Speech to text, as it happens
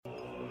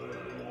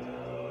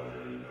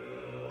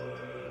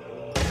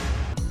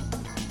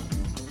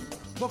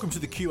Welcome to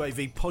the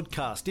QAV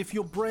podcast. If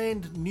you're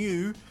brand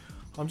new,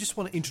 I just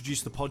want to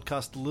introduce the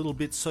podcast a little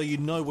bit so you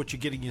know what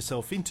you're getting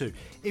yourself into.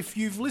 If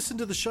you've listened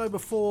to the show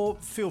before,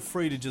 feel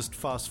free to just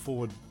fast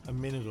forward a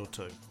minute or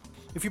two.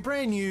 If you're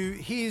brand new,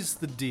 here's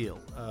the deal.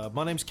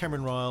 My name's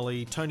Cameron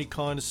Riley. Tony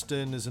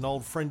Kynaston is an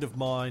old friend of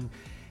mine.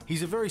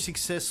 He's a very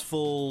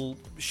successful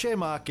share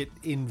market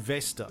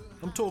investor.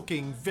 I'm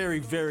talking very,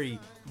 very,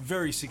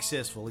 very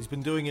successful. He's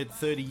been doing it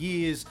 30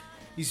 years.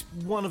 He's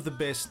one of the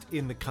best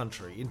in the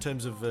country in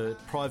terms of a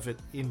private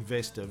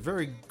investor.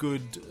 Very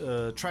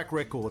good track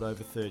record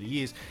over 30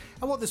 years.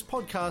 And what this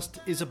podcast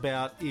is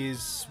about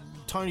is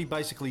Tony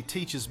basically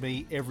teaches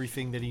me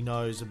everything that he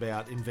knows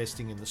about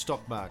investing in the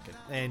stock market.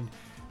 And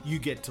you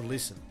get to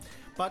listen.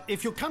 But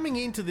if you're coming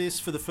into this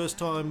for the first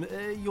time,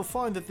 you'll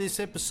find that this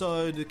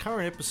episode, the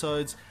current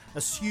episodes,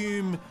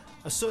 assume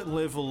a certain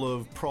level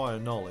of prior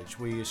knowledge.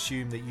 We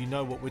assume that you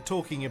know what we're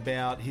talking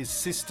about, his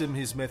system,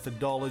 his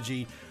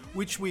methodology,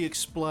 which we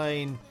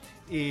explain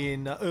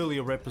in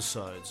earlier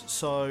episodes.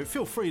 So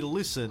feel free to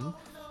listen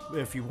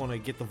if you want to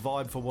get the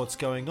vibe for what's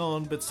going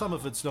on, but some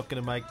of it's not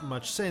going to make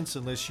much sense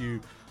unless you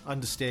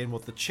understand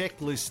what the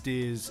checklist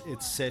is,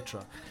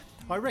 etc.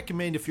 I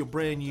recommend if you're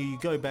brand new, you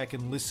go back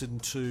and listen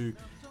to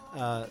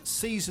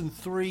Season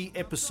 3,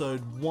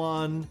 Episode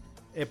 1,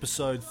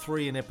 Episode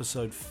 3 and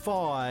Episode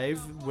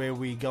 5, where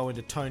we go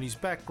into Tony's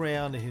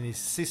background and his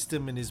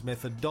system and his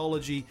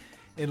methodology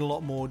in a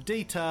lot more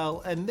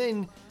detail. And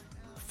then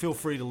feel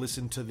free to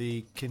listen to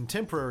the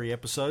contemporary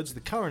episodes,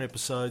 the current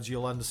episodes.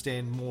 You'll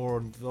understand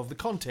more of the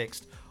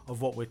context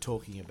of what we're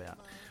talking about.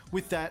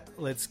 With that,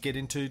 let's get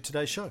into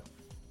today's show.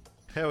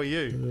 How are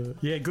you?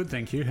 Yeah, good,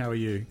 thank you. How are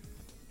you?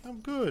 I'm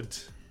good.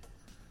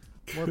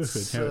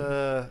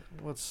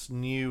 What's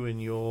new in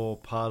your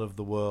part of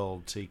the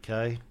world,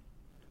 TK?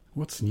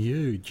 What's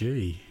new?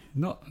 Gee,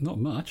 not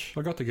much.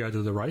 I got to go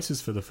to the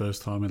races for the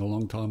first time in a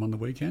long time on the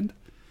weekend.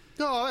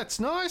 Oh,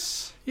 that's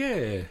nice.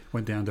 Yeah,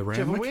 went down to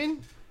Randwick. Did you ever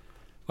win?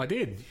 I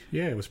did.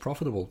 Yeah, it was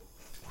profitable.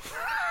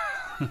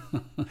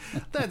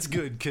 That's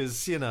good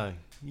because you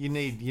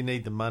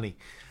need the money.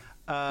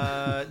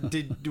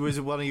 Was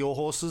it one of your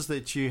horses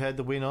that you had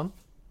the win on?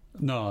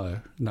 No,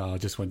 I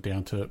just went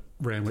down to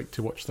Randwick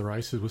to watch the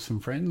races with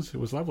some friends. It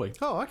was lovely.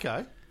 Oh,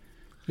 okay.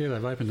 Yeah,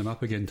 they've opened them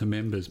up again to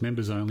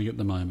members only at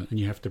the moment, and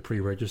you have to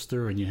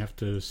pre-register and you have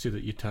to sit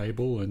at your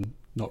table and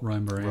not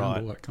roam around,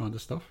 all that kind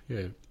of stuff.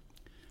 Yeah.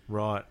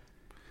 Right.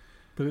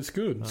 But it's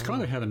good. It's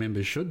kind of how the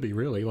members should be,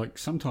 really. Like,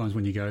 sometimes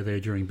when you go there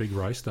during big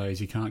race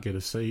days, you can't get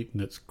a seat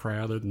and it's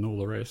crowded and all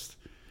the rest.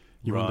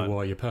 You wonder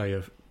why you pay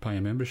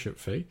a membership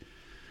fee.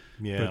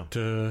 Yeah. But,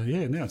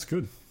 now it's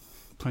good.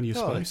 Plenty of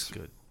space. That's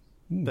good.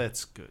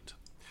 That's good.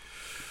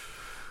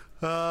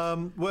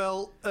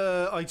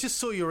 I just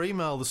saw your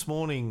email this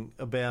morning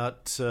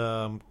about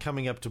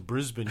coming up to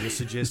Brisbane. You're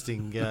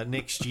suggesting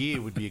next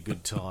year would be a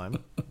good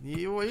time.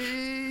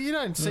 You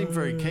don't seem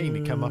very keen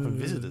to come up and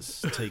visit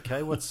us,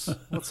 TK.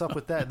 What's up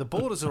with that? The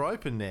borders are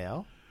open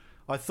now.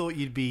 I thought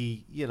you'd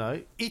be,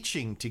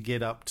 itching to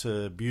get up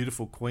to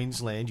beautiful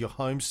Queensland, your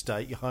home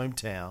state, your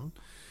hometown.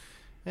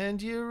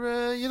 And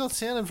you're not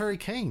sounding very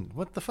keen.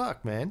 What the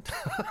fuck, man?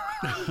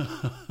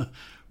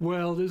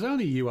 Well, there's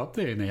only you up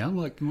there now.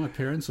 Like, my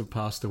parents have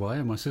passed away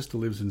and my sister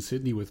lives in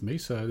Sydney with me,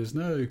 so there's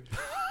no,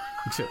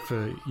 except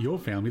for your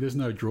family, there's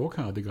no draw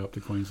card to go up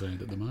to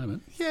Queensland at the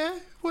moment. Yeah,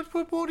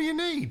 what more do you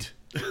need?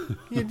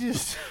 You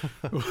just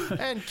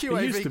and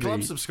QAV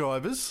Club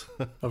subscribers.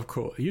 Of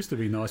course. It used to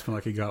be nice when I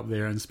could go up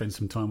there and spend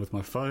some time with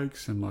my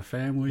folks and my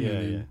family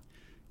and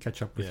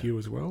catch up with you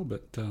as well,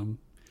 but...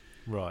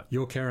 Right.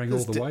 You're carrying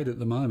all the weight at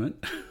the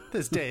moment.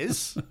 There's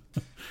Des.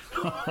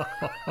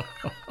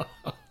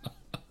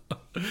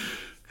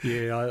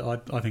 Yeah,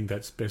 I think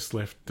that's best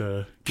left.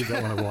 Give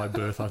that one a wide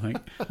berth, I think.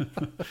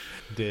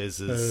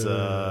 Des is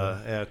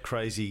our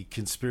crazy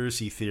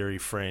conspiracy theory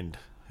friend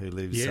who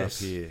lives up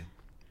here.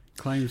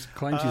 Claims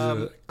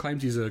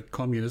he's a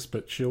communist,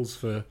 but shills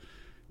for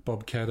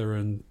Bob Katter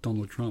and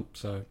Donald Trump,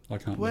 so I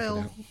can't work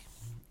it out.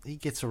 He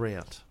gets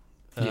around.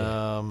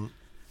 Yeah.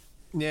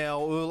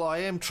 Now, I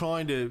am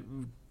trying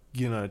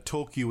to,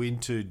 talk you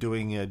into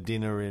doing a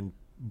dinner in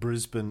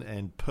Brisbane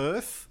and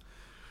Perth.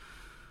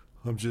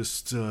 I'm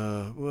just,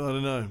 I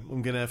don't know.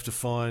 I'm going to have to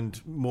find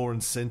more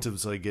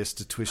incentives, I guess,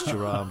 to twist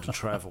your arm to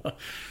travel.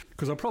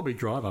 Because I'll probably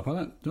drive up.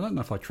 I don't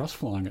know if I trust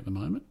flying at the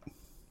moment.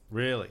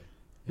 Really?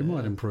 It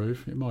might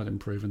improve. It might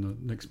improve in the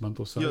next month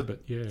or so,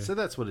 but yeah. So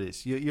that's what it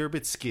is. You're a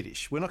bit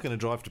skittish. We're not going to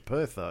drive to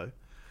Perth, though.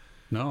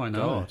 No, I know.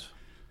 God.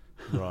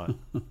 Right.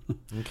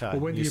 Okay. Well,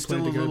 when do You're you still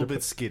plan to a go little to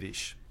bit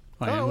skittish.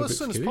 I am a bit as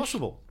soon skittish. as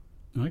possible.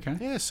 Okay.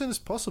 Yeah, as soon as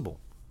possible.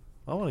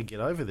 I want to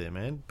get over there,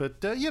 man. But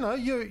you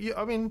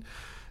I mean,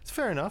 it's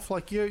fair enough.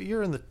 Like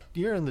you're in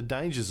the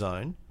danger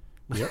zone.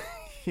 Yep.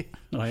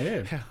 I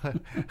am.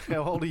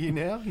 How old are you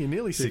now? You're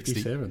nearly 60.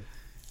 57.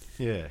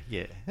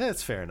 Yeah.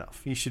 That's fair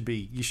enough. You should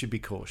be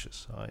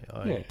cautious.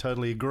 I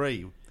totally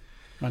agree.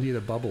 I need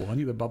a bubble. I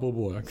need a bubble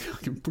boy. I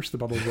can push the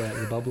bubble boy out of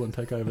the bubble and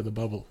take over the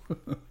bubble.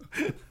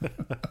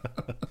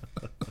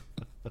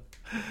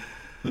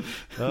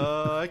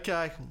 Oh,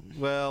 okay.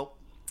 Well,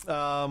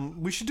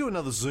 We should do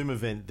another Zoom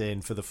event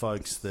then for the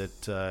folks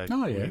that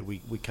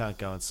we can't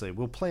go and see.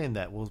 We'll plan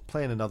that. We'll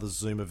plan another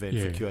Zoom event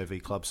for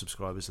QAV Club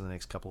subscribers in the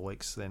next couple of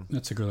weeks then.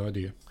 That's a good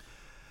idea.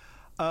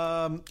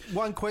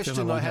 One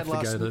question I had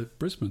last night. Go to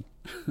Brisbane.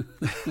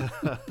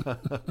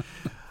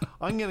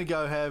 I'm going to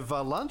go have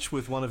lunch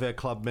with one of our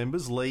club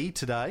members, Lee,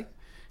 today.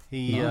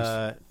 He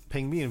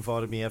pinged me,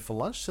 invited me out for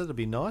lunch, so that'd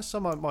be nice. I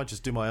might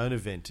just do my own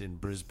event in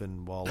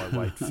Brisbane while I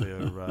wait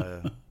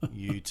for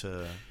you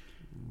to,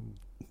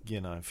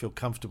 feel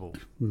comfortable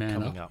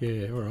coming up.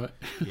 Yeah, all right.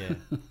 Yeah.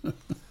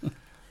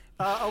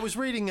 I was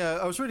reading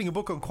a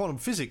book on quantum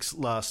physics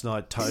last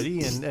night,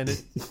 Tony, and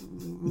it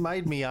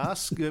made me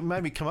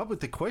come up with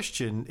the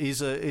question: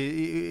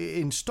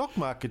 in stock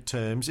market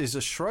terms, is a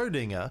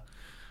Schrodinger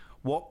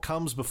what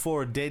comes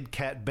before a dead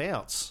cat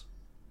bounce?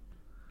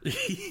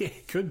 Yeah,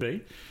 could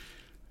be.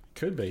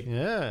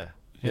 Yeah.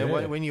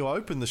 When you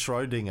open the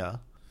Schrodinger,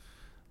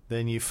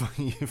 then you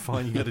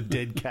find you got a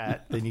dead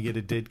cat, then you get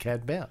a dead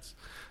cat bounce.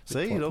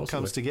 See, it all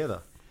comes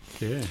together.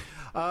 Yeah.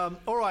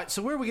 All right,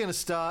 so where are we going to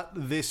start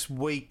this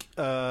week,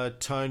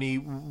 Tony?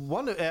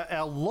 One of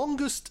our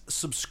longest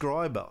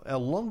subscriber, our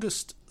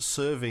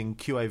longest-serving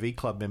QAV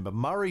Club member,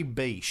 Murray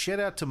B. Shout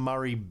out to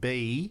Murray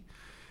B.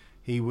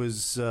 He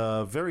was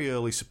a very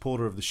early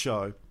supporter of the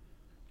show.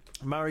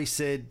 Murray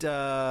said,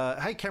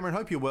 hey, Cameron,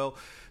 hope you're well.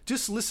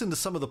 Just listen to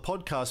some of the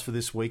podcasts for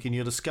this week and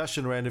your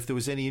discussion around if there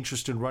was any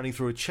interest in running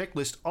through a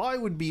checklist. I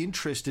would be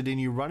interested in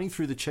you running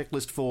through the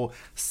checklist for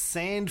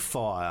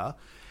Sandfire,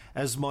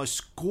 as my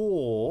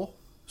score...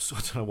 So I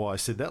don't know why I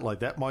said that like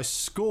that. My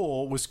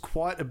score was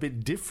quite a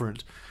bit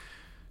different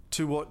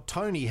to what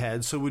Tony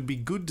had, so it would be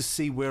good to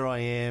see where I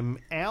am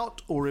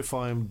out or if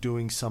I am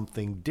doing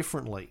something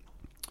differently.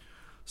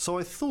 So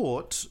I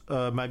thought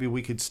maybe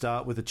we could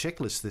start with a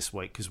checklist this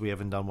week because we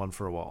haven't done one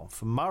for a while.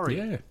 For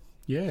Murray.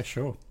 Yeah,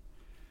 sure.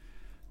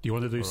 Do you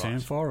want to do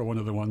Sandfire or one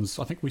of the ones...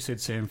 I think we said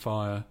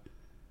Sandfire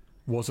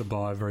was a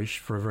buy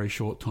for a very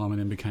short time and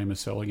then became a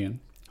sell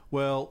again.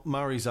 Well,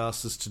 Murray's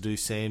asked us to do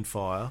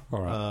Sandfire.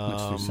 All right,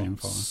 let's do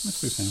Sandfire.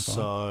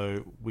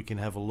 So we can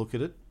have a look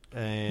at it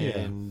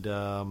and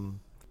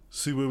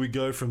see where we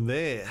go from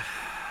there.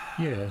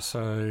 Yeah,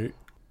 so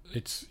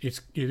it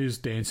is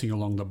dancing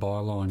along the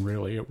byline,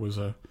 really.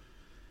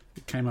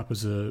 It came up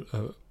as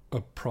a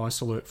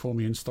price alert for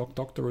me in Stock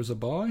Doctor as a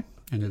buy,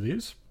 and it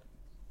is.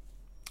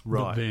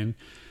 Right. But then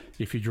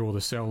if you draw the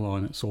sell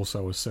line, it's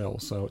also a sell,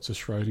 so it's a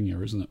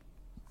Schrodinger, isn't it?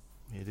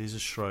 It is a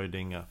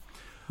Schrodinger.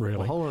 Really?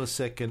 Well, hold on a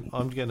second.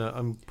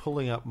 I'm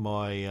pulling up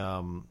my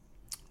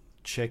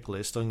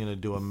checklist. I'm going to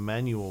do a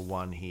manual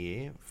one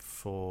here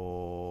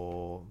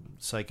for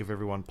sake of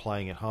everyone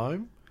playing at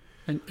home.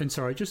 And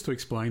sorry, just to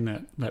explain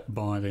that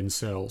buy then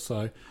sell.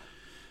 So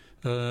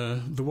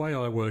the way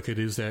I work it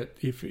is that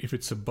if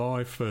it's a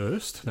buy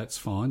first, that's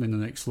fine. Then the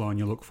next line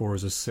you look for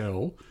is a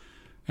sell,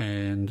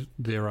 and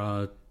there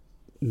are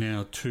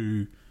now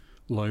two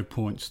low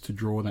points to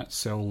draw that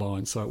sell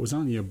line. So it was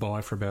only a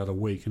buy for about a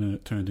week and then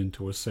it turned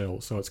into a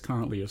sell. So it's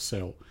currently a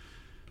sell.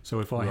 So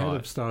if I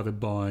had started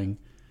buying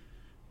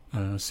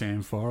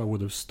Sandfire, I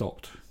would have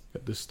stopped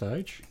at this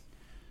stage.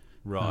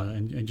 Right.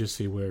 And just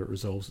see where it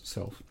resolves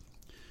itself.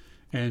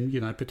 And,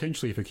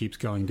 potentially if it keeps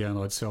going down,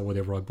 I'd sell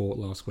whatever I bought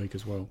last week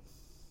as well.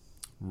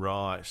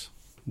 Right.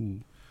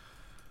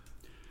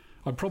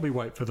 I'd probably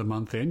wait for the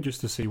month end just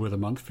to see where the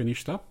month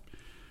finished up.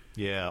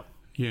 Yeah.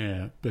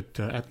 Yeah, but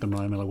at the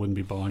moment I wouldn't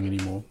be buying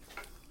anymore.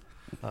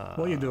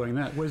 While you're doing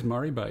that, where's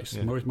Murray based?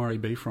 Yeah. Where's Murray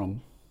B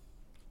from?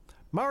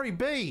 Murray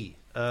B.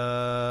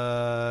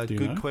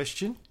 Good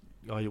question.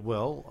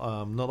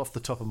 Not off the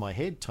top of my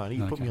head, Tony.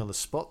 You put me on the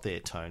spot there,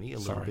 Tony,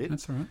 little bit.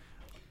 That's all right.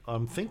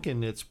 I'm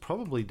thinking it's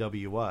probably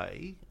WA.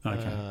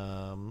 Okay.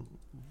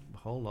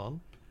 Hold on.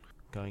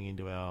 Going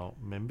into our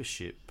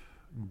membership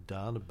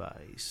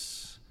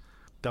database.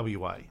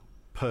 WA.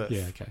 Perth.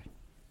 Yeah, okay.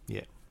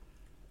 Yeah.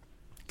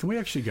 Can we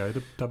actually go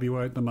to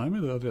WA at the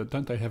moment?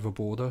 Don't they have a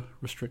border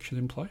restriction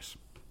in place?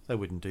 They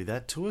wouldn't do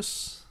that to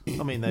us.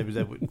 I mean,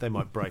 they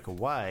might break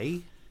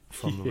away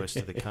from the rest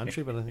of the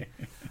country, but I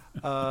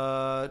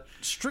think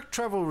strict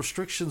travel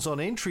restrictions on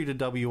entry to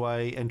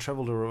WA and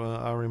travel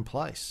are in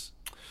place.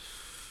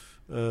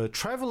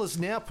 Travel is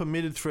now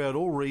permitted throughout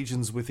all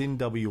regions within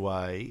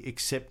WA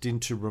except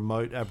into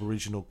remote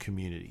Aboriginal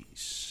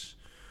communities.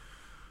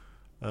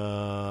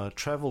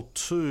 Travel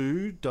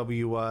to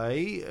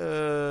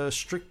WA,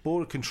 strict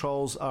border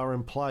controls are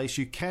in place.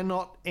 You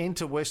cannot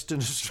enter Western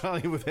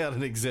Australia without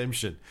an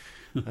exemption.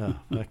 Oh,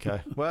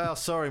 okay. Well,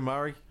 sorry,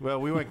 Murray. Well,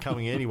 we weren't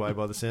coming anyway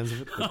by the sounds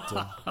of it.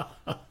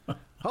 But,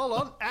 hold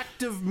on.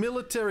 Active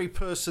military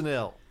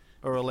personnel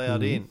are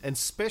allowed in, and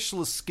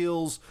specialist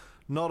skills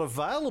not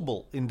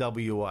available in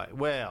WA.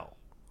 Well,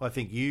 I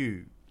think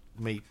you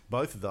meet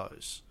both of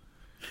those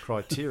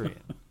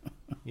criterion.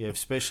 You have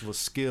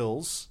specialist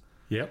skills.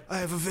 Yep. I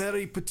have a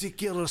very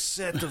particular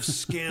set of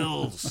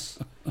skills.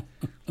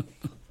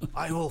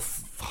 I will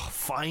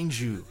find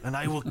you and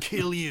I will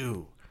kill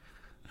you.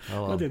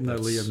 I didn't know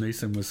Liam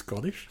Neeson was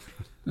Scottish.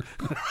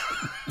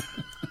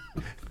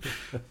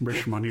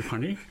 Brish money,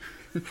 honey.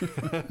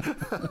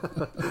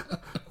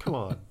 Come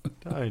on,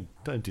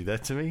 don't do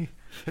that to me.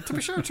 To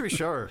be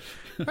sure.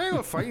 I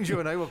will find you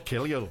and I will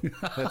kill you.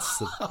 That's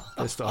the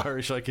best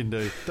Irish I can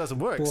do. Doesn't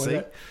work, Boy, see?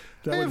 that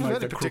I would haven't make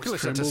had a the particular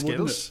crooks set of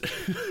tremble, skills.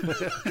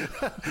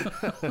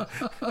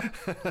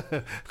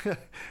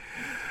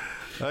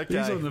 Okay,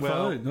 He's on the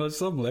phone. No,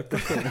 some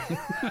leprechaun.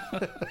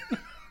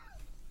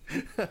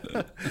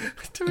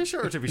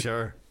 To be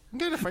sure. I'm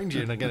going to find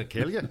you and I'm going to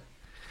kill you.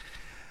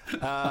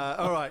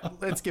 All right,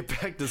 let's get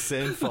back to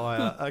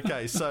Sandfire.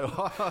 Okay, so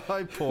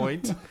High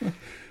Point.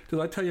 Did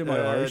I tell you my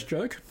Irish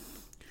joke?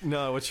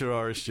 No, what's your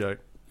Irish joke?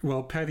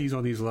 Well, Paddy's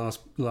on his last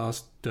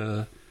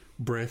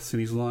breaths and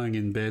he's lying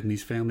in bed and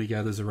his family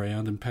gathers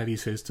around and Paddy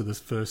says to the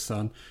first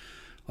son,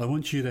 I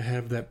want you to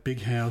have that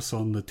big house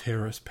on the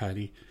terrace,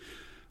 Paddy.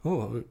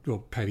 Oh,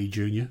 well, Paddy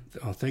Jr.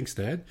 Oh, thanks,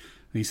 Dad.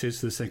 And he says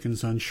to the second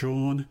son,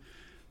 Sean,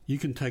 you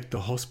can take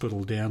the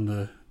hospital down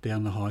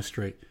the high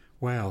street.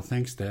 Wow,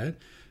 thanks, Dad.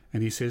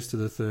 And he says to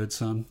the third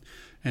son,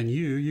 and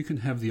you can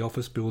have the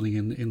office building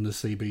in the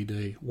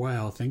CBD.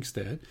 Wow, thanks,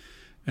 Dad.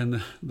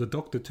 And the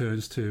doctor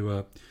turns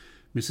to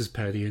Mrs.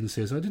 Paddy and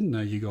says, I didn't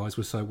know you guys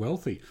were so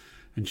wealthy.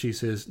 And she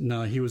says,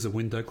 no, he was a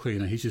window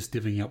cleaner. He's just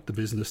divvying up the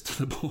business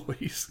to the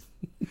boys.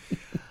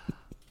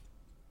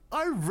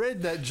 I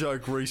read that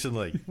joke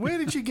recently. Where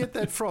did you get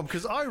that from?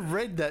 Because I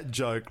read that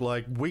joke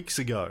like weeks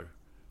ago.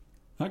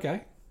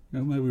 Okay.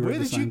 Well, maybe we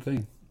read the same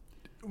thing.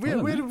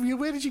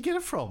 Where did you get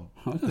it from?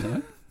 I don't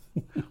know.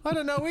 I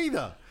don't know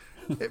either.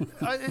 But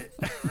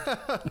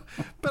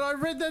I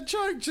read that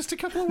joke just a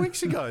couple of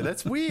weeks ago.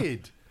 That's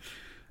weird.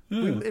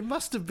 It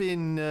must have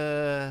been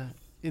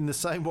in the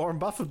same Warren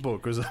Buffett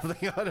book or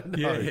something. I don't know.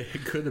 Yeah,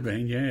 it could have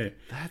been, yeah.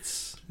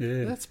 That's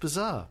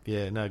bizarre.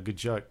 Yeah, no, good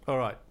joke. All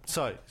right,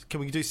 so can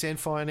we do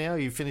Sandfire now?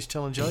 You finished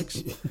telling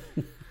jokes?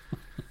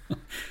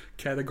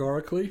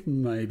 Categorically,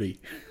 maybe.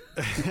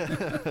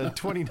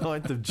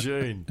 29th of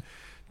June,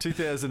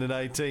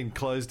 2018,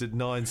 closed at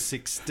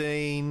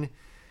 9.16.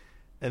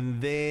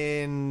 And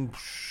then,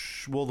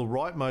 well, the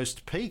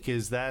rightmost peak,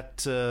 is that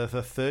the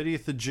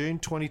 30th of June,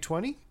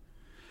 2020?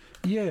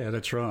 Yeah,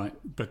 that's right.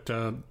 But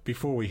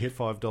before we hit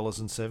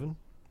 $5.07.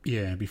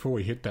 Yeah, before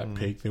we hit that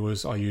peak,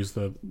 I used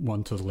the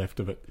one to the left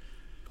of it,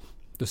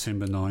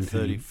 December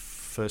 19.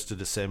 31st of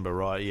December,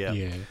 right? Yeah.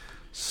 Yeah.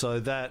 So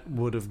that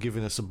would have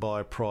given us a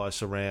buy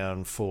price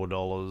around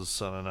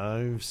 $4, I don't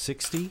know,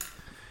 60.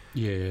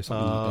 Yeah,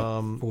 something like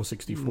that.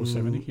 460,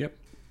 470. Yep.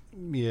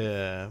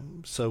 Yeah.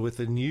 So with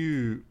the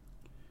new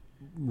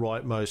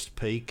rightmost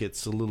peak,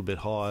 it's a little bit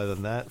higher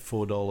than that,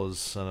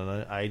 $4, I don't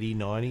know, 80,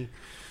 90.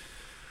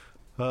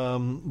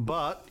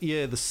 But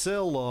yeah, the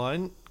sell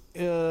line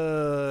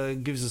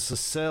gives us a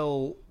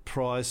sell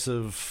price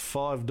of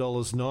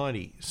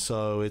 $5.90.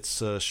 So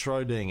it's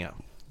Schrodinger.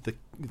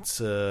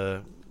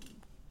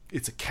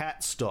 It's a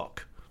cat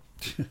stock.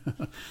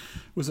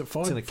 Was it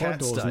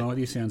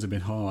 $5.90? Sounds a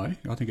bit high.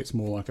 I think it's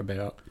more like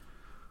about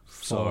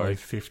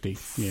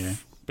 $5.50. Yeah,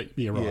 but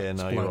you're right. Yeah,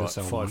 no, you're right.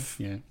 $5.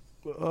 Yeah.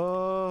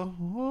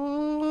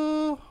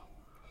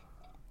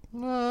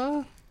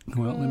 No.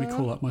 Well, let me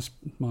call up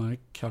my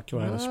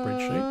calculator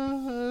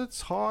spreadsheet.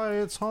 It's high.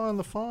 It's high on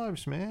the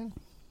fives, man.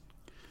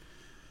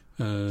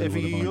 If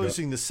you're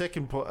using the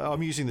second point,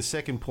 I'm using the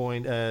second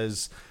point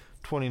as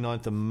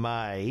 29th of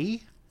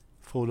May,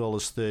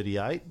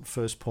 $4.38.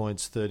 First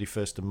point's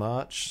 31st of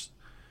March.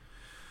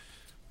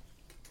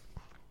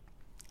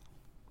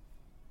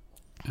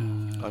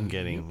 I'm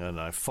getting, I don't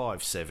know,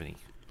 570,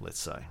 let's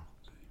say.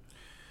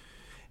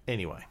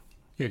 Anyway,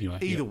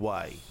 either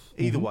way,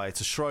 it's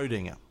a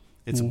Schrodinger.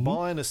 It's a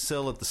buy and a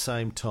sell at the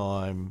same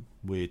time,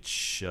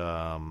 which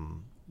I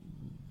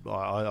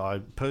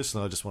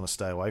personally, I just want to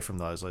stay away from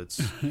those.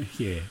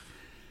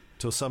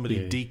 Till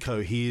somebody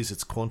decoheres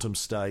its quantum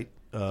state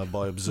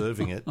by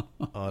observing it,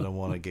 I don't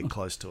want to get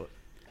close to it.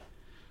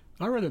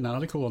 I read an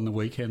article on the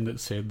weekend that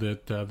said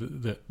that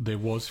that there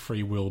was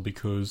free will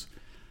because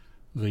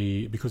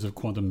of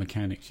quantum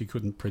mechanics. You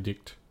couldn't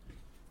predict,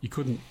 you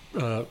couldn't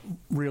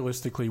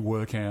realistically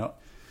work out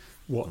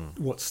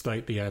what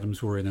state the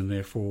atoms were in, and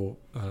therefore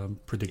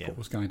predict what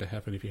was going to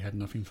happen if you had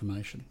enough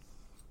information.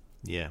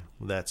 Yeah,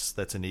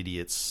 that's an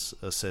idiot's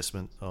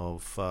assessment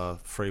of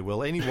free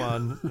will.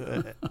 Anyone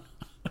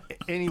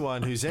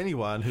who's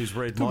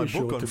read my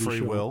book on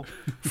free will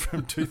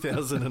from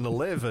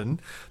 2011,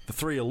 The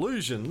Three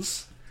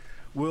Illusions,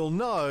 will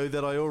know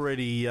that I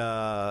already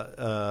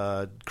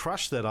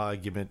crushed that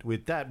argument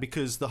with that,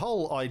 because the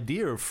whole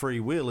idea of free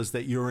will is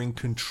that you're in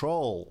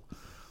control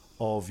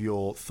of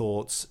your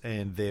thoughts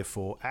and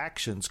therefore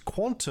actions.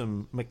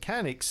 Quantum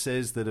mechanics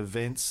says that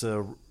events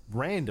are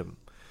random.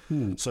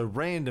 So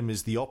random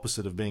is the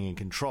opposite of being in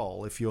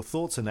control. If your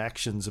thoughts and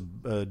actions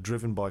are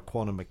driven by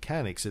quantum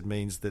mechanics, it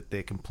means that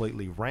they're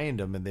completely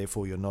random and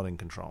therefore you're not in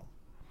control.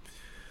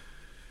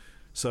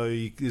 So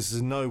this is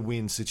a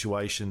no-win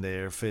situation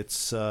there.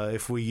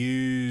 If we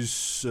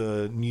use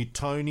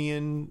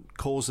Newtonian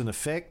cause and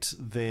effect,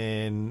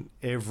 then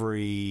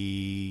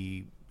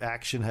every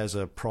action has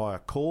a prior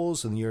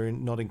cause and you're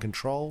not in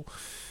control.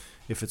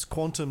 If it's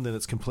quantum, then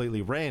it's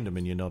completely random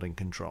and you're not in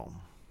control.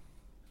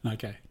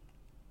 Okay.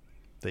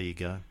 There you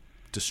go.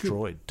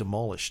 destroyed,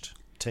 demolished.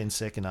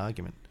 10-second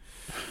argument.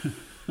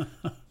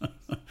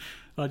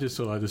 I just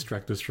thought I'd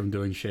distract us from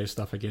doing share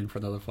stuff again for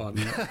another 5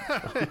 minutes.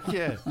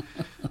 Yeah.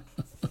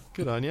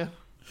 Good on you.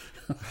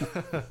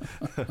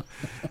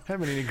 How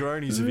many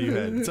Negronis have you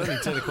had? It's only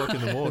 10 o'clock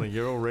in the morning.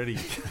 You're already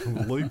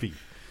loopy.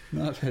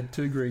 No, I've had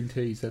 2 green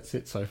teas. That's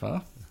it so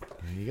far.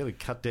 You got to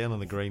cut down on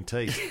the green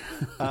teas.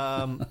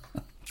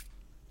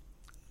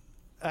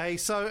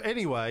 So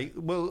anyway,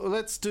 well,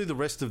 let's do the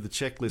rest of the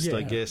checklist,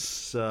 I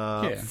guess,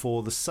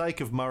 for the sake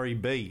of Murray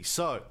B.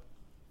 So,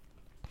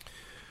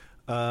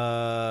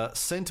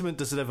 sentiment,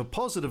 does it have a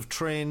positive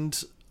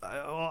trend?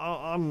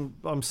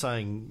 I'm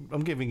saying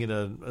I'm giving it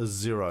a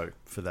 0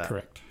 for that.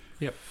 Correct.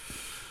 Yep.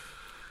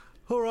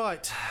 All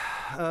right.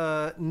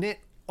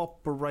 Net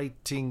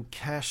operating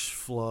cash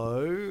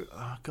flow.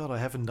 Oh, God, I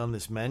haven't done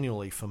this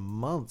manually for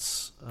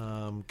months.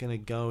 I'm going to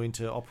go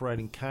into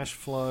operating cash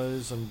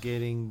flows. I'm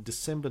getting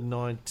December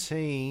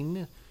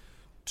 19,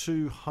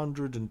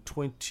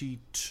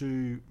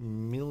 222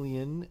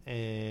 million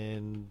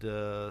and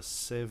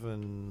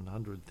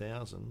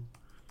 700,000.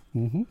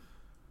 Mm-hmm.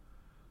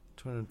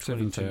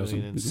 222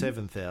 million and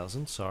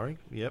 7,000, sorry.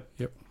 Yep.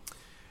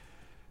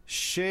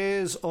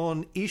 Shares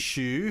on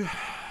issue.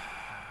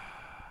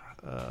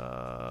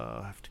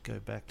 I have to go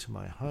back to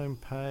my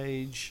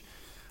homepage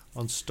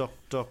on Stock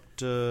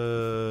Doctor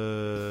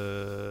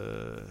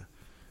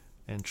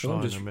and try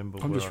and remember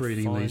where I'm just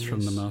reading these from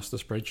the this. master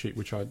spreadsheet,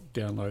 which I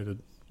downloaded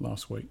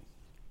last week.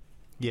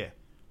 Yeah. Do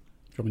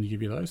you want me to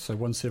give you those? So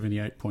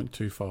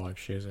 178.25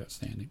 shares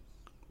outstanding.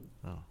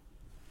 Oh,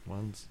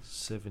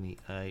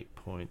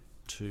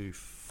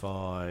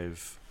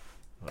 178.25.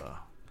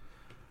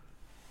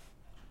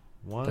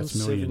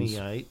 That's millions.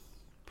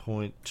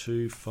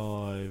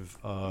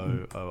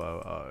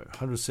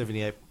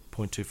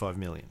 178.25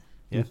 million.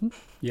 Yeah. Mm-hmm.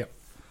 Yep.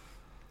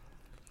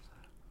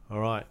 All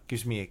right.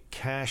 Gives me a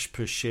cash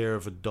per share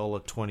of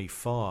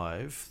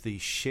 $1.25. The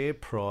share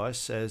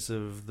price as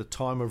of the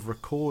time of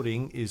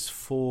recording is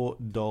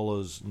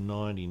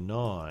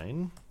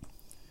 $4.99.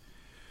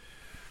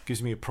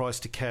 Gives me a price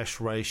to cash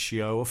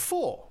ratio of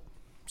 4.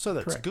 So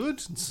that's Correct.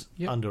 good. It's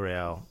under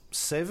our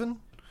 7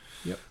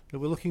 that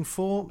we're looking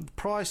for.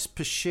 Price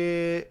per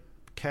share,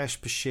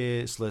 cash per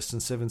share is less than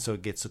 7, so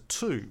it gets a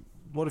 2.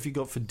 What have you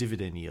got for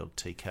dividend yield,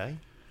 TK?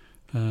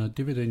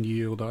 Dividend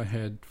yield, I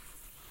had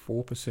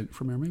 4%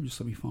 from memory. Just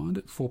let me find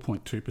it.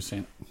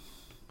 4.2%.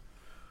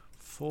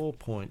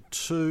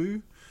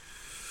 4.2.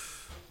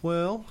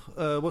 Well,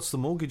 what's the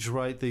mortgage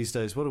rate these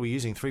days? What are we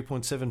using?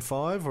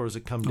 3.75, or has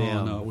it come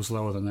down? Oh, no, it was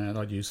lower than that.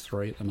 I'd use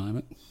 3 at the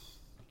moment.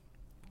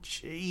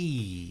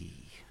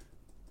 Gee.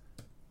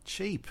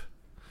 Cheap.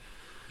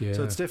 Yeah.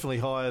 So it's definitely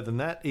higher than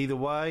that. Either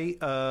way.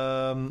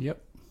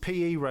 Yep.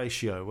 PE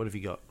ratio, what have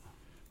you got?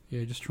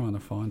 Yeah, just trying to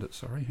find it.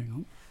 Sorry, hang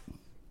on.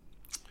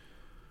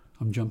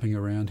 I'm jumping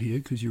around here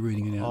because you're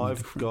reading it out.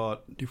 I've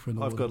got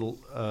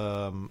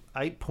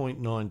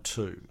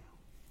 8.92.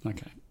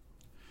 Okay.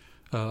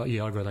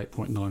 Yeah, I got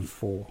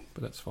 8.94,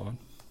 but that's fine.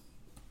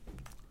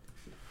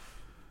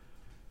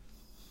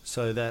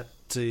 So that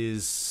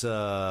is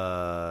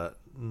not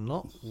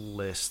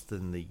less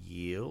than the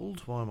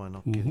yield. Why am I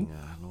not getting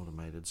an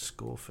automated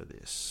score for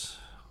this?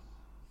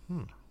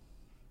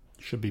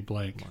 Should be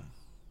blank.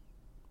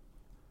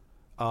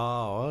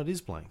 Oh, it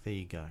is blank. There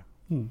you go.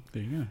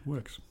 There you go.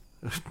 Works.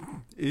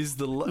 Is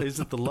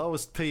it the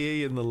lowest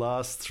PE in the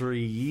last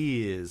 3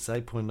 years?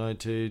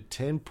 8.92,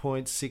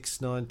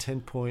 10.69,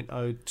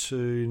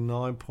 10.02,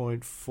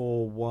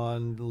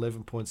 9.41,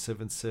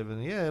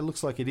 11.77. Yeah, it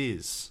looks like it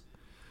is.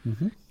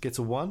 Mm-hmm. Gets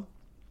a 1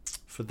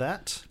 for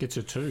that. Gets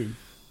a 2.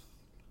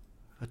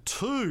 A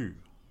 2.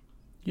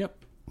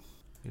 Yep.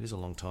 It is a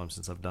long time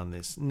since I've done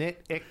this.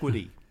 Net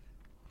equity.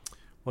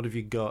 What have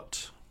you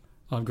got?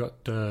 I've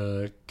got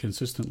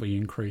consistently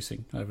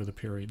increasing over the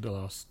period, the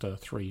last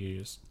 3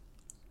 years.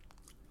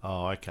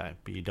 Oh, okay.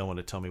 But you don't want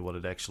to tell me what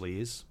it actually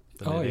is?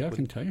 I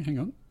can tell you. Hang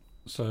on.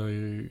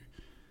 So,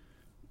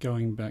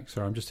 going back...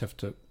 Sorry, I just have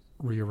to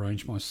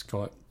rearrange my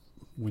Skype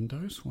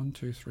windows. 1,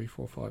 2, 3,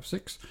 4, 5,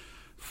 6.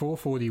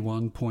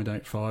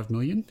 441.85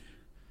 million.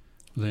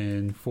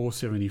 Then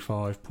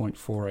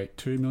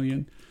 475.482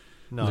 million.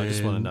 No, I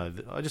just want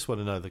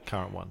to know the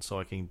current one so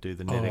I can do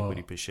the net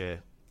equity per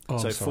share.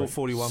 So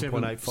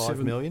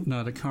 441.85 million?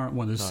 No, the current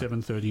one is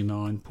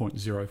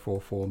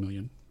 739.044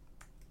 million.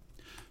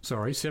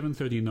 Sorry,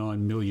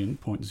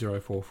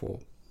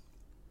 739.044.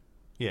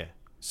 Yeah,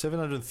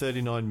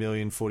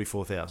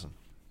 739,044,000.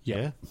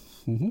 Yeah?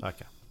 Mm-hmm.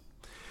 Okay.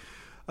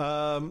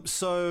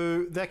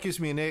 So that gives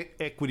me an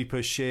equity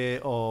per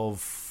share of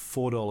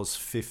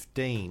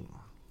 $4.15.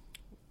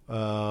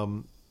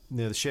 Now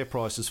the share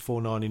price is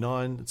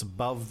 $4.99. It's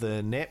above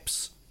the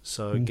NEPS,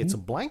 so it gets a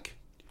blank.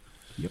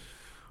 Yep.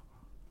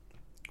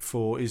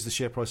 Is the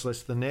share price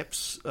less than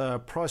NEPS?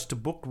 Price to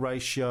book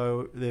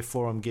ratio,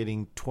 therefore I'm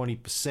getting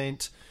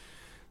 20%.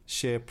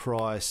 Share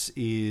price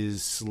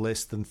is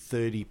less than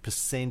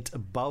 30%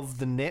 above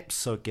the NEPS,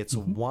 so it gets a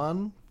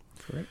 1.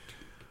 Correct.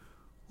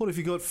 What have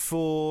you got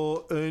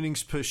for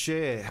earnings per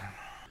share?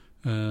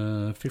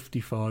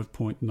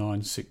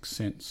 55.96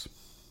 cents.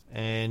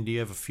 And do you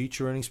have a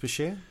future earnings per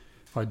share?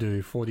 I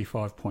do,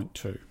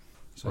 45.2.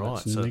 So right,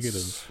 that's so negative.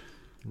 it's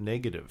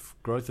negative.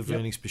 Growth of Yep.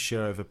 earnings per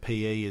share over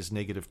PE is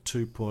negative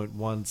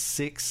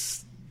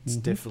 2.16. It's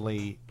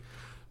definitely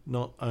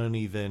not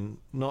only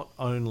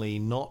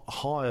not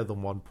higher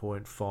than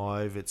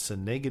 1.5, it's a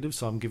negative,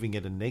 so I'm giving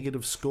it a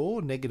negative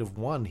score,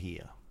 -1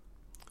 here.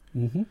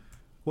 Mm-hmm.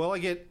 Well, I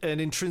get an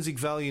intrinsic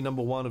value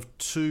number one of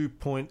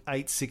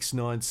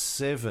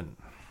 2.8697,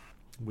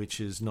 which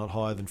is not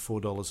higher than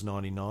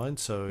 $4.99,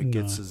 so it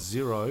gets a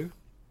 0.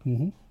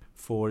 Mm-hmm.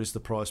 4 is the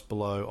price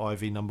below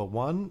IV number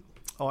 1.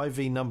 IV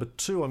number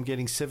 2, I'm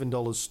getting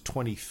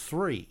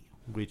 $7.23,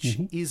 which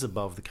is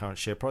above the current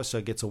share price, so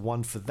it gets a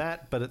 1 for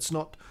that, but it's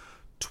not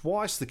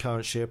twice the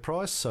current share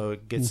price, so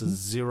it gets a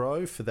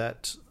 0 for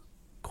that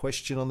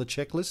question on the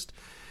checklist.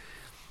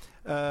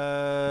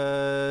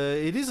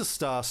 It is a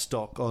star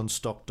stock on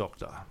Stock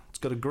Doctor. It's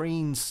got a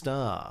green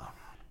star.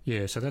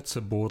 Yeah, so that's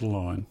a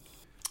borderline.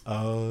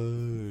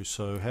 Oh,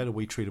 so how do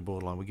we treat a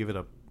borderline? We give it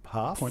a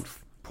half?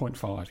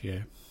 0.5, yeah.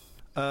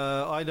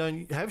 I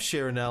don't have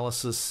share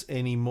analysis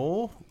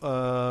anymore.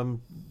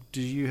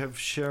 Do you have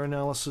share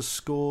analysis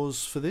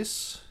scores for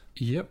this?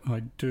 Yep,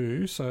 I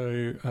do.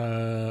 So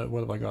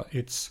what have I got?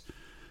 It's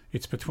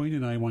between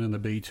an A1 and a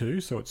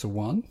B2, so it's a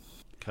 1.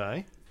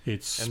 Okay.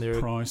 Its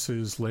price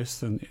is less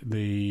than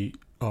the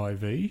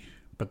IV,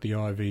 but the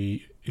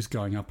IV is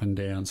going up and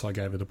down, so I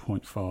gave it a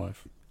 0.5.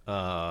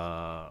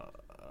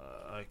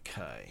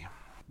 Okay.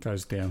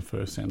 Goes down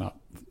first and up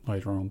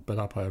later on, but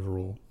up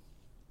overall.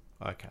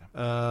 Okay.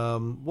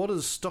 What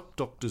is Stock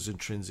Doctor's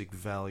intrinsic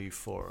value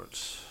for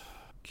it?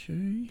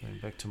 Okay. Going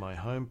back to my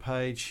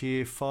homepage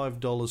here,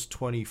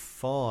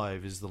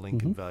 $5.25 is the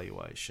Lincoln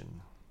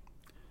valuation.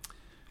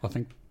 I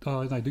think,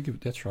 they do give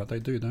it, that's right, they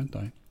do, don't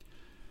they?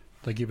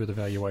 They give it a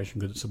valuation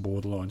because it's a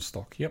borderline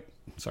stock. Yep,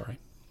 sorry.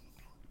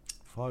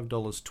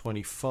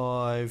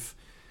 $5.25.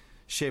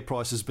 Share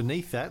price is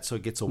beneath that, so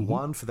it gets a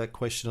 1 for that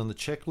question on the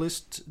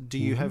checklist. Do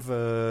you have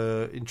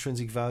a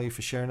intrinsic value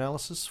for share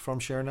analysis, from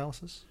share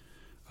analysis?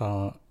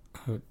 I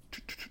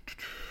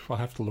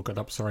have to look it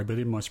up, sorry, but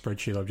in my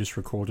spreadsheet I've just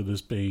recorded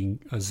as being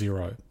a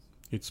 0.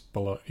 It's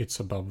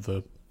above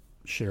the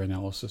share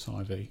analysis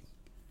IV.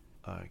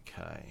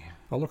 Okay.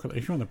 I'll look at it.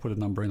 If you want to put a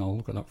number in, I'll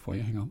look it up for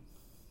you. Hang on.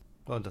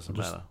 Well, it doesn't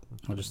matter.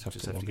 I'll just have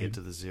to get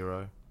to the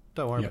 0.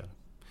 Don't worry about it.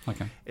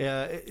 Okay.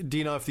 Do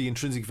you know if the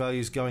intrinsic value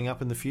is going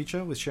up in the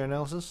future with share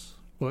analysis?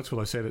 Well, that's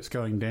what I said. It's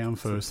going down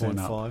first, then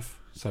up. 0.5.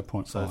 So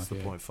 0.5. So that's the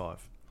 0.5.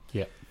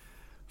 Yeah.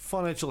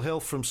 Financial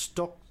health from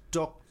Stock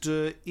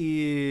Doctor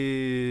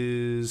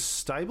is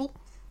stable,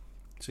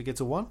 so it gets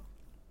a 1.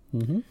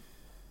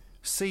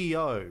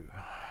 CEO,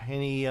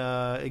 any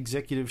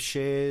executive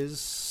shares,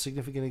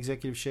 significant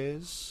executive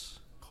shares?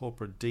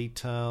 Corporate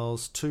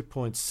details,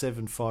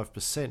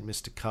 2.75%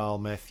 Mr. Carl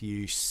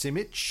Matthew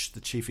Simic,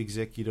 the Chief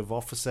Executive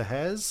Officer,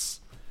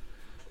 has.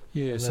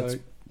 Yeah, and so...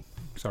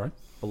 Sorry?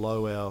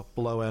 Below our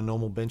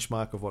normal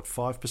benchmark of, what,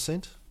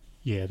 5%?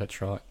 Yeah,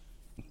 that's right.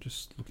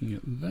 Just looking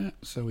at that.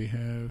 So we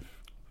have...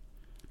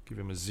 Give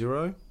him a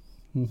 0.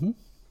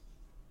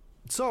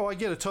 So I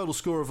get a total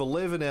score of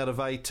 11 out of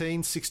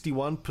 18,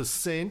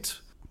 61%,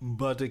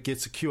 but it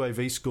gets a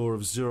QAV score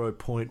of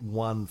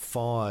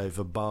 0.15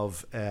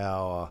 above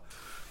our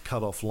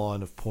cut-off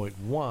line of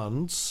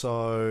 0.1.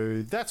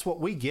 So that's what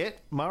we get,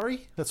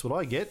 Murray. That's what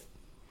I get.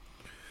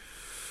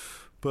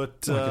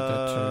 But I get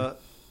that too.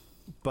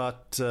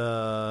 But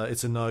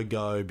it's a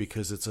no-go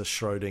because it's a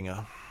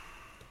Schrodinger.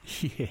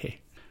 Yeah.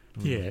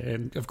 Yeah,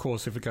 and of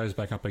course, if it goes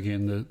back up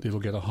again, it'll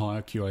get a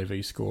higher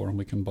QAV score and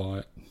we can buy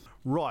it.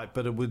 Right,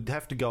 but it would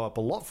have to go up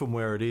a lot from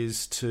where it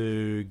is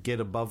to get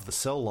above the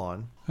sell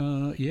line.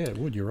 Yeah, it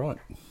would, you're right.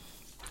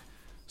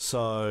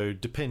 So,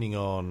 depending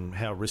on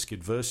how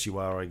risk-adverse you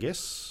are, I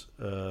guess,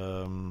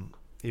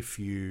 if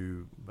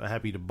you are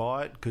happy to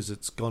buy it because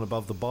it's gone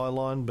above the buy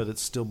line but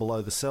it's still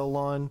below the sell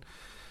line,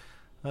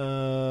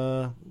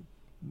 go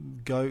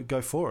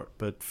for it.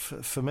 But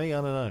for me,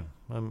 I don't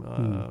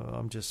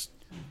know.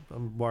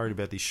 I'm worried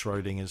about these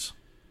Schrodingers.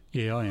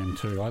 Yeah, I am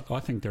too. I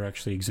think they're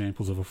actually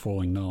examples of a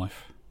falling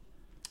knife.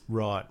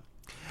 Right.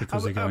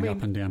 Because they're going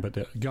up and down, but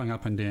they're going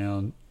up and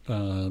down,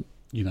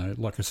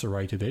 like a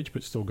serrated edge,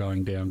 but still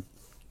going down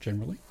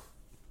generally.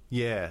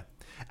 Yeah.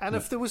 And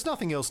if there was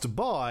nothing else to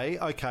buy,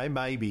 okay,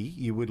 maybe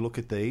you would look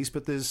at these,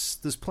 but there's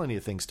plenty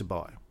of things to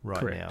buy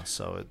right now.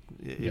 So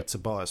it's a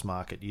buyer's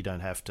market. You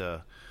don't have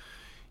to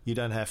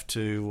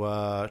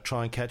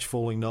try and catch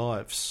falling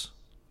knives.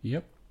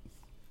 Yep.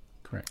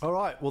 Correct. All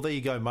right. Well, there you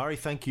go, Murray.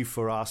 Thank you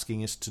for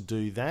asking us to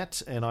do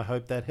that, and I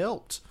hope that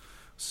helped.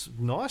 It's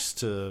nice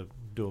to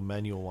do a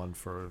manual one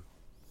for a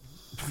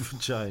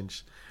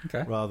change,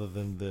 rather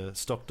than the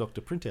Stock Doctor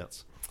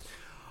printouts.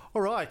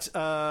 All right.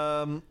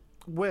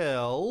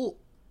 Well,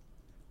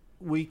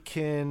 we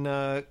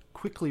can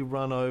quickly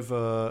run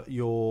over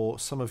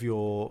some of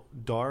your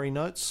diary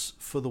notes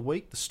for the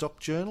week, the stock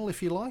journal,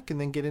 if you like,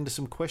 and then get into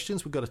some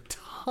questions. We've got a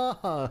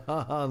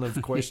ton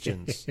of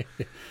questions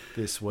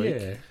this week.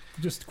 Yeah.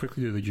 just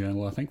quickly do the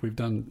journal. I think we've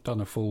done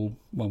a full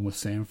one with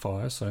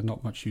Samfire, so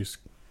not much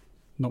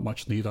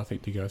need, I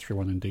think, to go through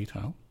one in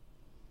detail.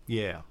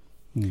 Yeah.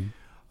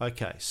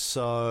 Okay,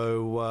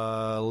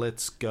 so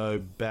let's go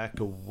back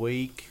a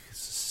week.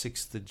 It's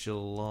 6th of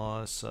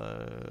July,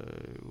 so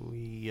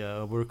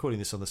we're recording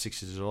this on the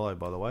 6th of July,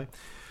 by the way.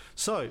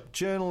 So,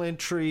 journal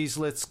entries,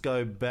 let's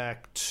go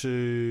back to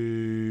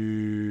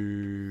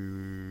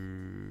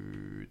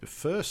the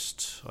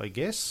 1st, I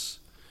guess.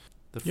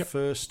 The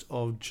 1st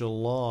of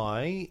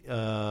July,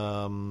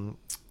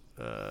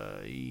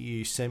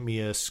 you sent me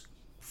a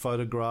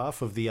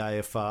photograph of the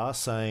AFR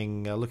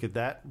saying, look at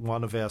that,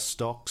 one of our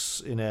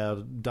stocks in our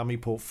dummy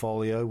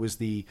portfolio was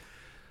the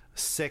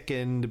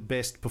second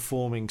best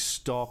performing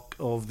stock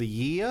of the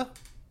year,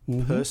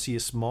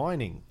 Perseus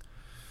Mining.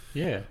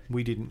 Yeah.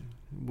 We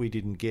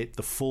didn't get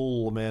the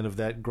full amount of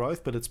that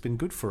growth, but it's been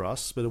good for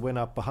us. But it went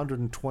up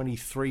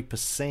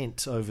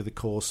 123% over the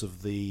course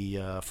of the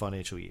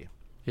financial year.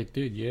 It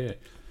did, yeah.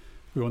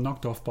 We were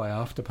knocked off by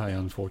Afterpay,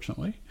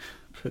 unfortunately.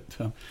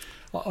 But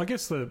I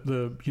guess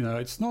the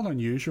it's not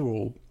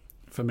unusual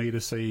for me to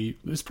see.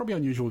 It's probably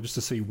unusual just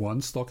to see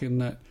one stock in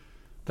that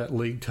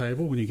league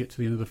table when you get to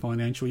the end of the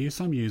financial year.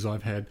 Some years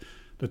I've had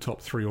the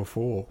top 3 or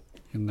 4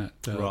 in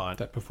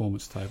that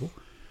performance table.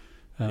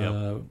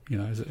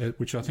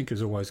 Which I think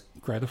is always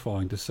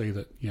gratifying to see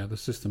that the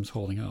system's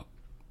holding up.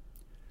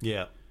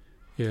 Yeah.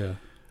 Yeah.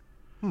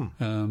 Okay.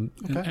 And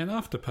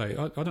Afterpay,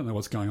 I don't know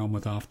what's going on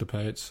with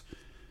Afterpay.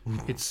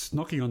 It's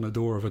knocking on the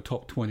door of a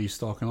top 20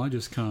 stock, and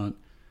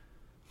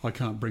I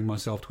can't bring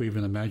myself to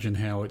even imagine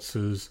how it's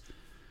as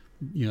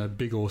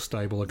big or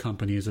stable a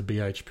company as a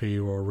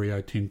BHP or a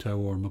Rio Tinto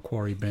or a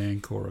Macquarie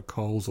Bank or a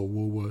Coles or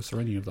Woolworths or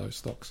any of those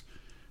stocks.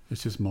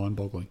 It's just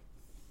mind-boggling.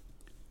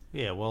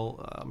 Yeah,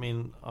 well, I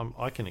mean,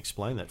 I can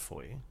explain that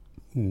for you.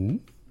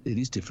 It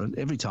is different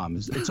every time.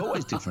 It's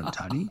always different,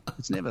 Tony.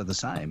 It's never the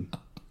same.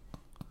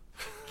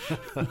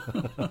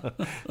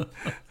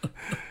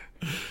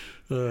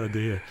 Oh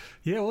dear.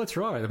 Yeah, well, that's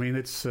right. I mean,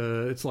 it's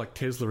like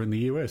Tesla in the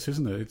US,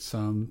 isn't it? It's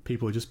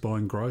people are just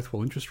buying growth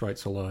while interest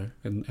rates are low,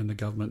 and the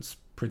government's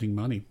printing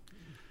money.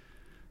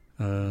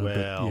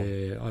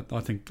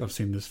 I think I've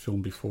seen this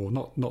film before.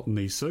 Not in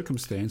these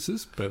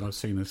circumstances, but I've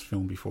seen this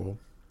film before.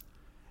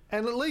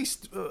 And at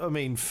least, I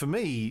mean, for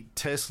me,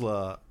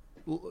 Tesla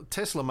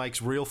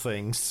makes real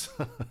things,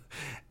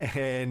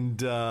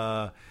 and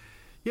I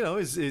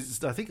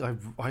think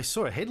I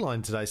saw a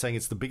headline today saying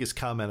it's the biggest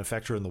car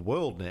manufacturer in the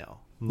world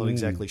now. I'm not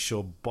exactly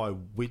sure by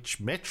which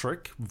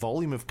metric,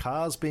 volume of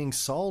cars being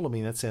sold. I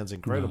mean, that sounds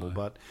incredible,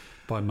 but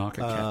by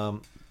market cap,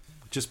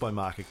 just by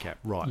market cap,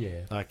 right? Yeah.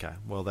 Okay,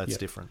 well, that's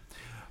different.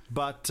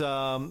 But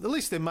at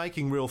least they're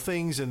making real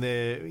things, and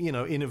they're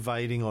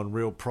innovating on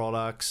real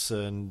products,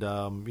 and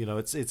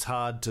it's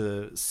hard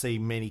to see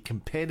many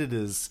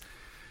competitors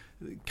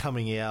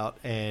coming out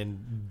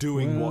and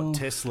doing what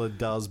Tesla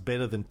does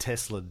better than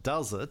Tesla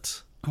does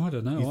it. I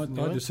don't know.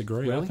 I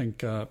disagree. Really? I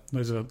think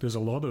there's a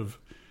lot of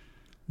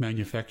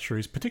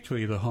manufacturers,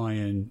 particularly the high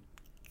end,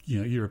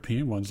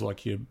 European ones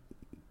like your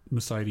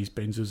Mercedes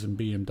Benzes and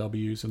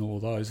BMWs and all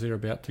those. They're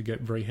about to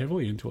get very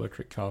heavily into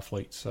electric car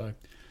fleets. So,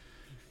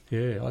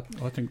 yeah,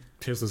 I think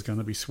Tesla's going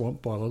to be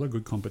swamped by a lot of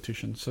good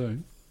competition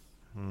soon.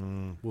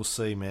 We'll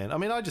see, man. I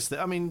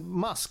mean,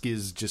 Musk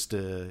is just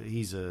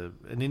he's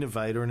an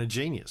innovator and a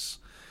genius.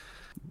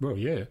 Well,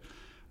 yeah.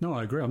 No,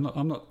 I agree. I'm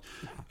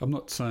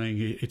not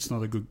saying it's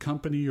not a good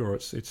company or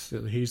it's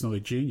he's not a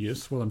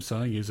genius. What I'm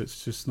saying is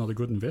it's just not a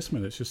good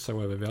investment. It's just so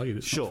overvalued.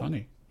 It's not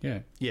funny. Yeah.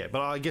 Yeah,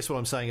 but I guess what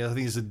I'm saying, I think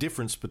there's a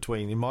difference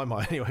in my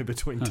mind anyway,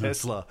 between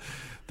Tesla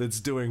that's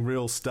doing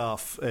real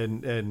stuff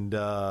and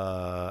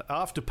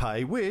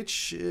Afterpay,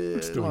 which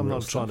I'm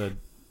not trying to.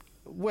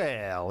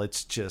 Well,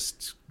 it's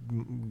just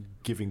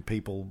giving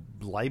people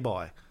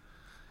lay-by.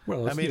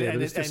 Well,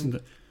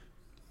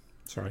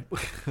 sorry.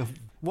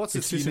 What's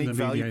its unique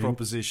value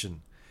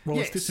proposition? Well,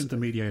 it's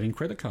disintermediating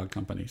credit card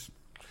companies.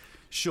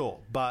 Sure,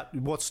 but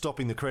what's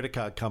stopping the credit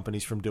card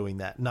companies from doing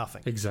that?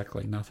 Nothing.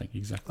 Exactly, nothing.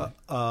 Exactly.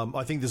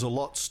 I think there's a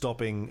lot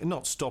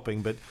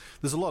but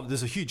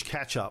there's a huge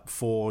catch-up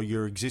for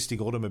your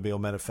existing automobile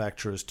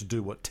manufacturers to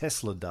do what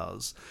Tesla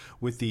does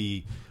with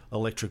the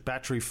electric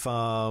battery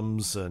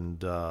farms and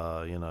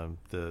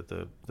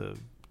the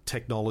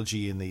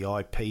technology and the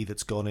IP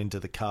that's gone into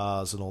the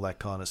cars and all that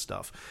kind of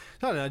stuff.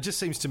 I don't know. It just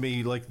seems to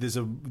me like there's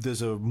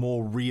a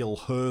more real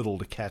hurdle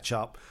to catch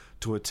up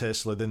to a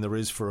Tesla than there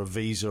is for a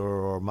Visa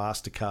or a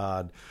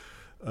MasterCard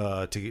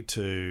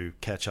to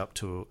catch up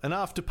to an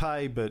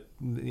Afterpay. But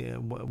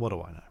what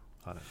do I know?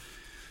 I don't know.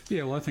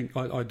 Yeah, well,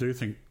 I do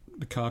think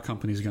the car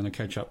companies are going to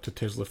catch up to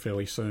Tesla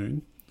fairly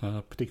soon,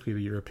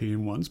 particularly the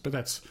European ones. But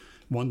that's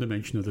one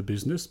dimension of the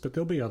business. But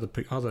there'll be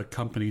other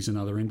companies in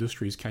other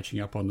industries catching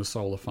up on the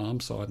solar farm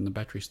side and the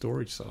battery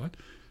storage side.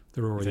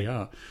 There already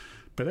are.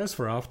 But as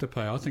for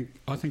Afterpay,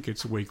 I think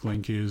its weak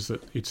link is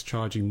that it's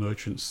charging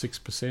merchants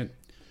 6%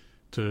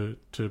 to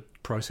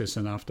process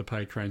an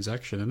Afterpay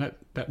transaction, and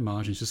that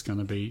margin is just going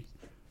to be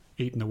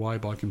eaten away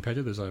by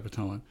competitors over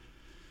time.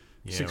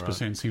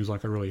 6% seems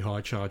like a really high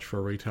charge for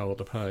a retailer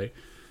to pay.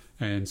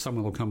 And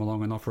someone will come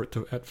along and offer it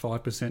at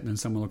 5%, and then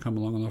someone will come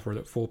along and offer it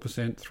at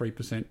 4%,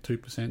 3%,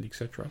 2%,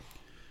 etc.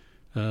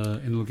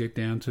 And it'll get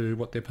down to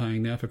what they're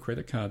paying now for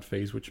credit card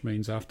fees, which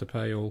means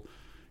Afterpay will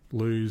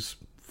lose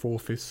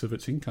 4/5 of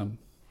its income.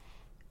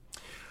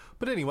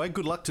 But anyway,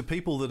 good luck to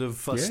people that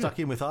have stuck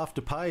in with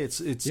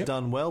Afterpay. It's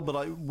done well.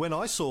 But when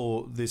I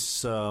saw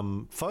this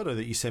photo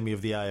that you sent me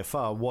of the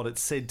AFR, what it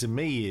said to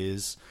me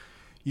is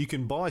you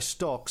can buy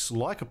stocks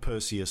like a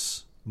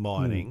Perseus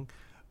Mining,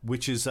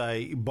 which is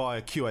by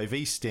a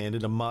QAV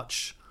standard, a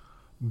much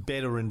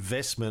better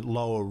investment,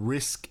 lower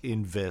risk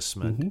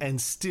investment,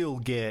 and still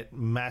get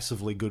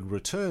massively good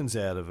returns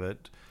out of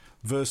it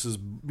versus,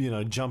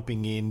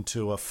 jumping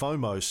into a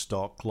FOMO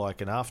stock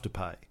like an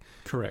Afterpay.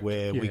 Correct.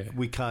 Where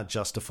we can't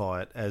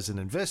justify it as an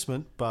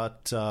investment,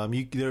 but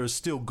there are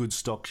still good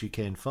stocks you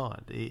can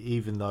find,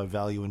 even though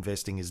value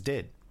investing is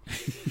dead.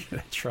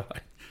 That's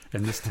right.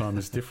 And this time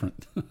is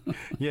different.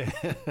 Yeah.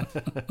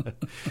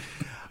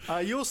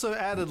 You also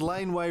added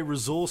Laneway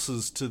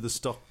Resources to the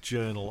Stock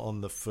Journal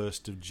on the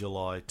 1st of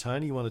July.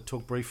 Tony, you want to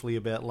talk briefly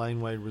about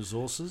Laneway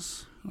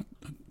Resources? I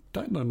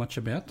don't know much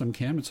about them,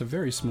 Cam. It's a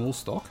very small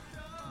stock.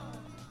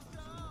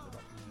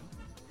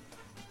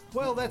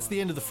 Well, that's the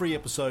end of the free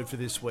episode for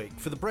this week.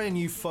 For the brand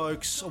new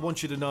folks, I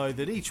want you to know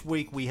that each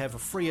week we have a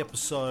free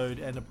episode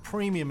and a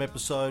premium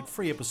episode.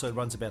 Free episode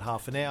runs about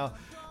half an hour.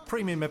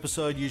 Premium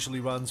episode usually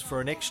runs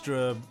for an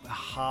extra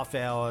half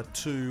hour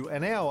to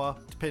an hour,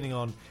 depending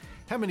on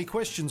how many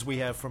questions we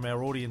have from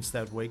our audience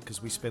that week,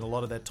 because we spend a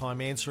lot of that time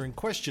answering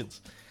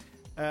questions.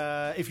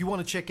 If you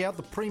want to check out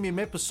the premium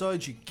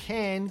episodes, you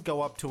can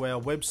go up to our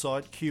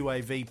website,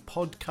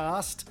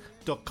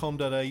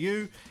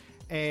 qavpodcast.com.au,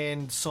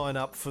 and sign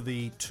up for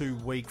the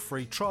 2-week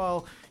free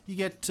trial. You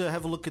get to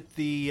have a look at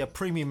the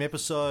premium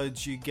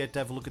episodes, you get to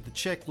have a look at the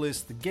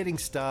checklist, the getting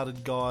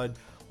started guide,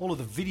 all of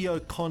the video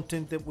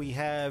content that we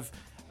have.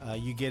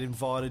 You get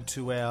invited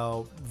to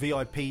our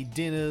VIP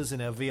dinners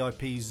and our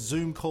VIP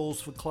Zoom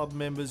calls for club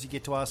members. You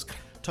get to ask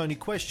Tony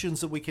questions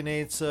that we can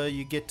answer.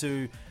 You get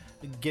to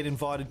get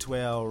invited to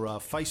our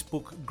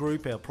Facebook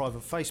group, our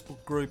private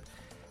Facebook group,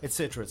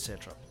 etc.,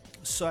 etc.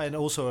 So, and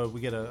also we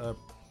get a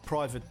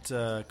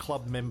private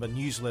club member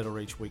newsletter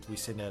each week we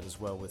send out as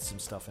well with some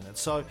stuff in it.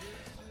 So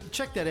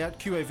check that out,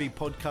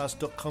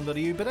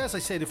 qavpodcast.com.au. But as I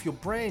said, if you're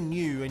brand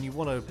new and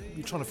you're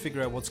trying to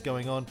figure out what's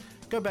going on,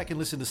 go back and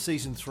listen to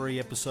Season 3,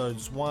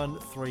 Episodes 1,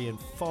 3 and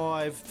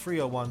 5,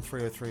 301,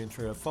 303 and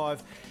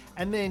 305.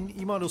 And then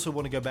you might also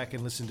want to go back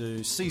and listen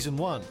to Season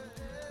 1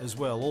 as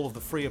well, all of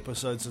the free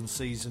episodes in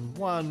Season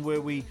 1,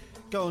 where we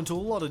go into a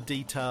lot of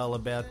detail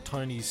about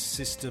Tony's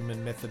system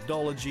and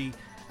methodology,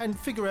 and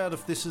figure out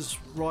if this is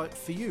right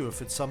for you,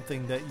 if it's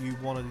something that you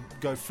want to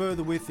go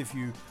further with, if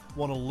you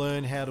want to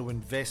learn how to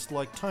invest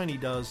like Tony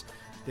does,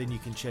 then you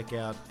can check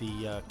out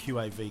the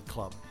QAV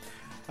Club.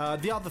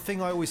 The other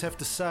thing I always have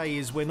to say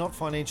is we're not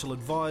financial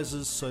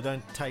advisors, so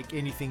don't take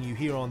anything you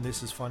hear on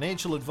this as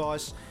financial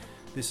advice.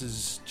 This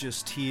is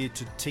just here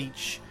to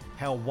teach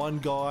how one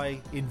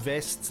guy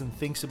invests and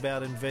thinks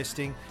about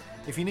investing.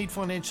 If you need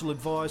financial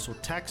advice or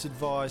tax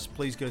advice,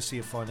 please go see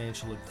a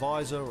financial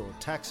advisor or a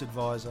tax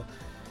advisor.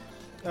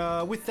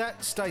 With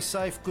that, stay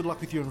safe, good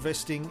luck with your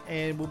investing,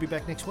 and we'll be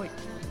back next week.